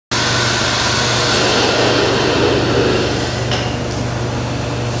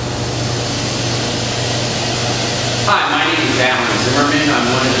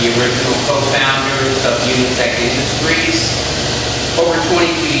Unitech Industries. Over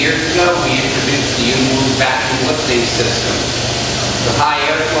 22 years ago, we introduced the Unimove vacuum lifting system. The high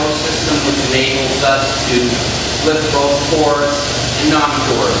airflow system which enables us to lift both porous and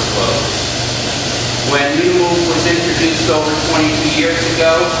non-porous loads. When Unimove was introduced over 22 years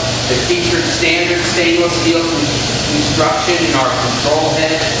ago, it featured standard stainless steel construction in our control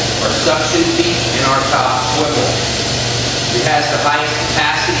head, our suction feet, and our top swivel. It has the highest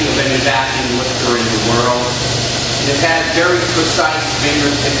capacity of any vacuum lifter in the world. And it has very precise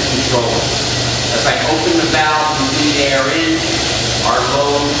fingertip controls. As I open the valve and bleed air in, our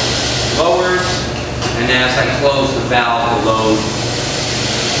load lowers, and as I close the valve, the load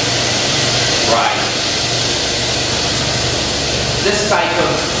rises. This type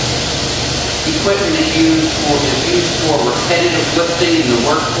of equipment is used for repetitive lifting in the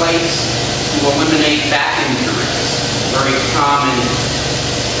workplace to eliminate back injuries. Very common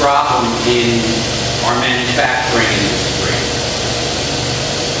problem in our manufacturing industry.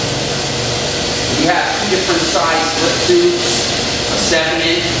 We have two different size lift tubes, a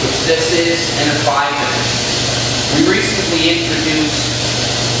 7-inch, which this is, and a 5-inch. We recently introduced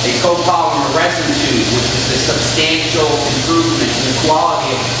a copolymer resin tube, which is a substantial improvement in the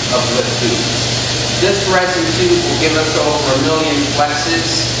quality of lift tubes. This resin tube will give us over 1 million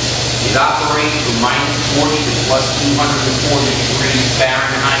flexes. It operates from -40 to +240 degrees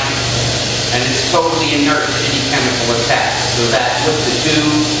Fahrenheit, and it's totally inert to any chemical attack. So that with the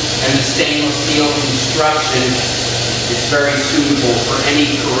tube and the stainless steel construction, it's very suitable for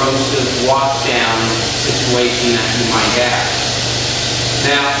any corrosive washdown situation that you might have.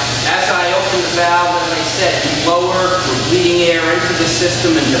 Now, as I open the valve, as I said, we lower, we're bleeding air into the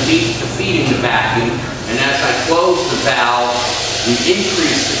system and defeating the vacuum. And as I close the valve, we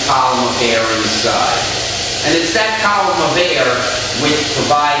increase the column of air inside. And it's that column of air which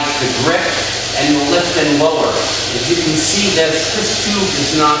provides the grip and the lift and lower. As you can see, this tube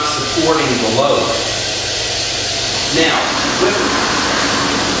is not supporting the load. Now, with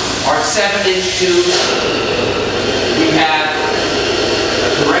our 7-inch tube, we have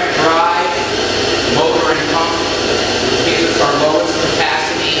direct drive, motor and pump, which gives us our lowest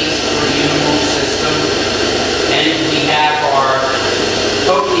capacities for the Unimove system. And we have our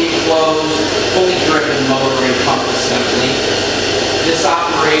totally enclosed, fully driven motor and pump assembly. This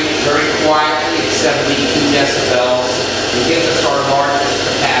operates very quietly at 72 decibels and gives us our largest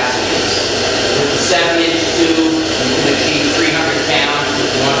capacities. With the 7-inch tube, you can achieve 300 pounds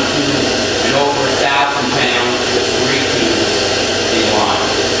with one tube and over 1,000 pounds with 3 tubes in line.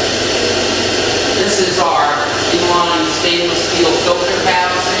 This is our inline stainless steel filter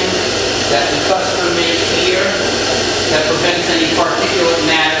housing that we custom make here that prevents any particulate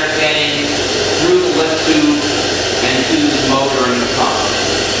matter getting through the lift tube and to the motor and the pump.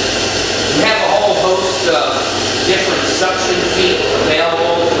 We have a whole host of different suction feet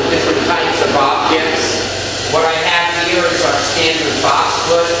available for different types of objects. What I have here is our standard box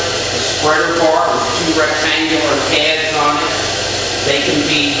foot, a spreader bar with 2 rectangular pads on it. They can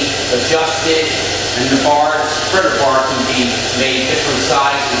be adjusted, and the spreader bar can be made different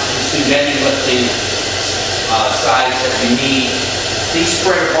sizes to suit any lifting size that you need. These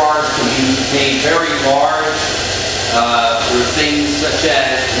spreader bars can be made very large for things such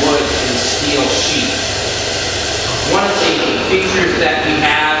as wood and steel sheet. One of the features that we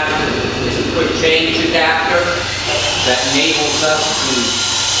have is a quick change adapter that enables us to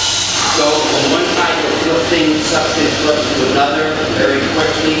go from one type of lifting suction foot to another very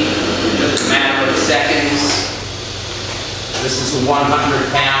quickly in just a matter of seconds. This is a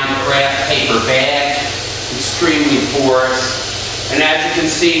 100-pound craft paper bag, extremely porous. And as you can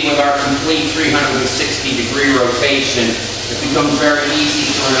see, with our complete 360-degree rotation, it becomes very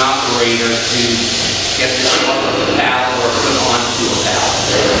easy for an operator to get this off of a pallet or put onto a pallet.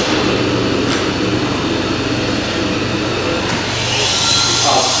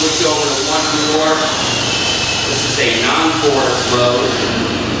 I'll switch over to one more. This is a non-porous load.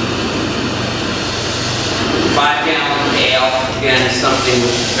 5-gallon pail, again, is something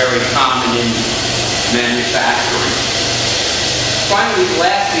which is very common in manufacturing. Finally, the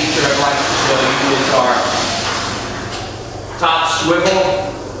last feature I'd like to show you is our top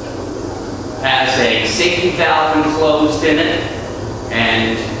swivel. Has a safety valve enclosed in it,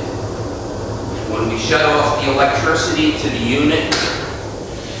 and when we shut off the electricity to the unit,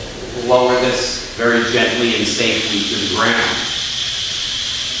 we'll lower this very gently and safely to the ground.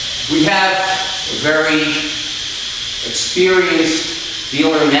 We have a very experienced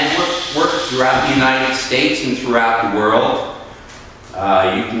dealer network throughout the United States and throughout the world.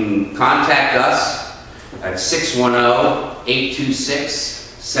 You can contact us at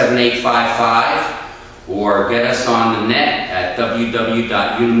 610-826-7855, or get us on the net at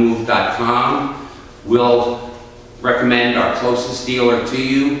www.unimove.com. We'll recommend our closest dealer to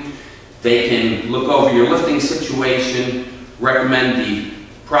you. They can look over your lifting situation, recommend the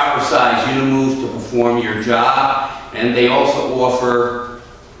proper size Unimove to perform your job, and they also offer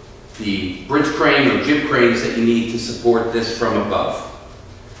the bridge crane or jib cranes that you need to support this from above.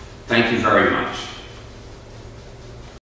 Thank you very much.